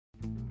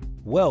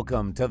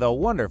Welcome to the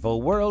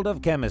wonderful world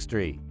of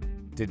chemistry.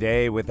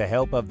 Today, with the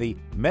help of the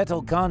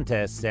Metal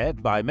Contest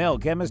set by Mel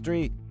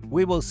Chemistry,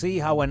 we will see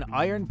how an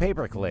iron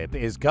paperclip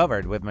is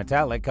covered with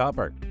metallic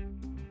copper.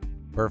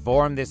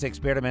 Perform this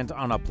experiment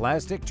on a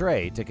plastic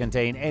tray to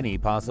contain any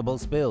possible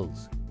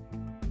spills.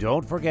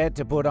 Don't forget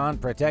to put on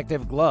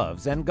protective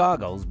gloves and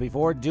goggles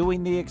before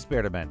doing the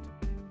experiment.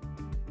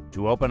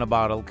 To open a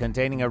bottle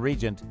containing a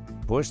reagent,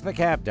 push the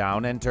cap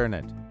down and turn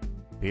it.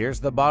 Pierce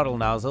the bottle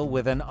nozzle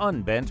with an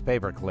unbent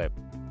paperclip.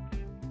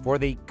 For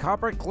the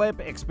copper clip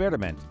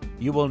experiment,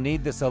 you will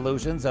need the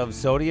solutions of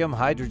sodium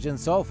hydrogen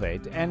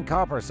sulfate and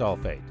copper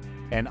sulfate,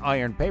 an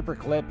iron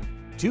paperclip,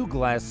 2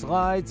 glass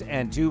slides,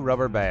 and 2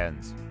 rubber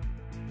bands.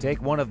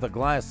 Take one of the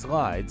glass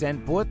slides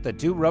and put the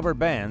 2 rubber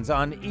bands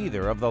on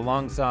either of the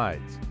long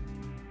sides.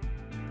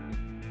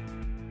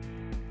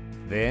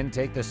 Then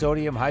take the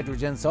sodium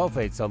hydrogen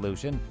sulfate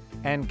solution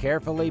and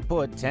carefully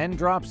put 10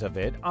 drops of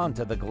it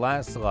onto the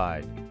glass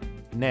slide.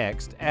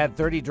 Next, add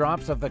 30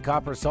 drops of the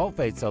copper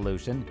sulfate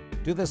solution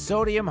to the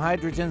sodium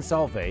hydrogen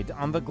sulfate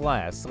on the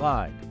glass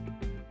slide.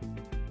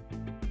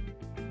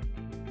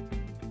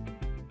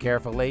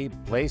 Carefully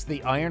place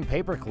the iron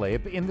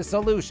paperclip in the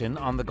solution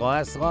on the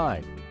glass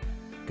slide.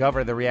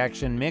 Cover the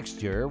reaction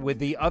mixture with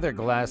the other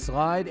glass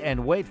slide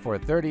and wait for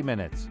 30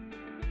 minutes.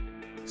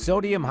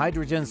 Sodium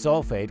hydrogen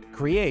sulfate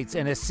creates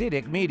an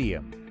acidic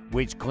medium,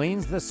 which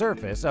cleans the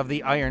surface of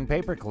the iron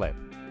paperclip.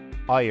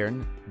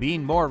 Iron,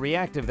 being more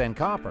reactive than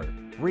copper,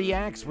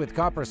 reacts with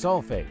copper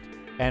sulfate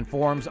and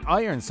forms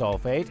iron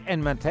sulfate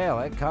and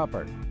metallic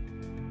copper.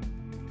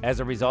 As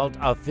a result,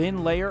 a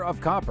thin layer of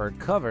copper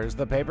covers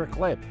the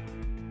paperclip.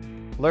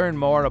 Learn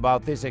more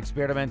about this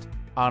experiment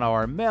on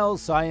our Mel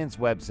Science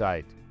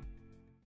website.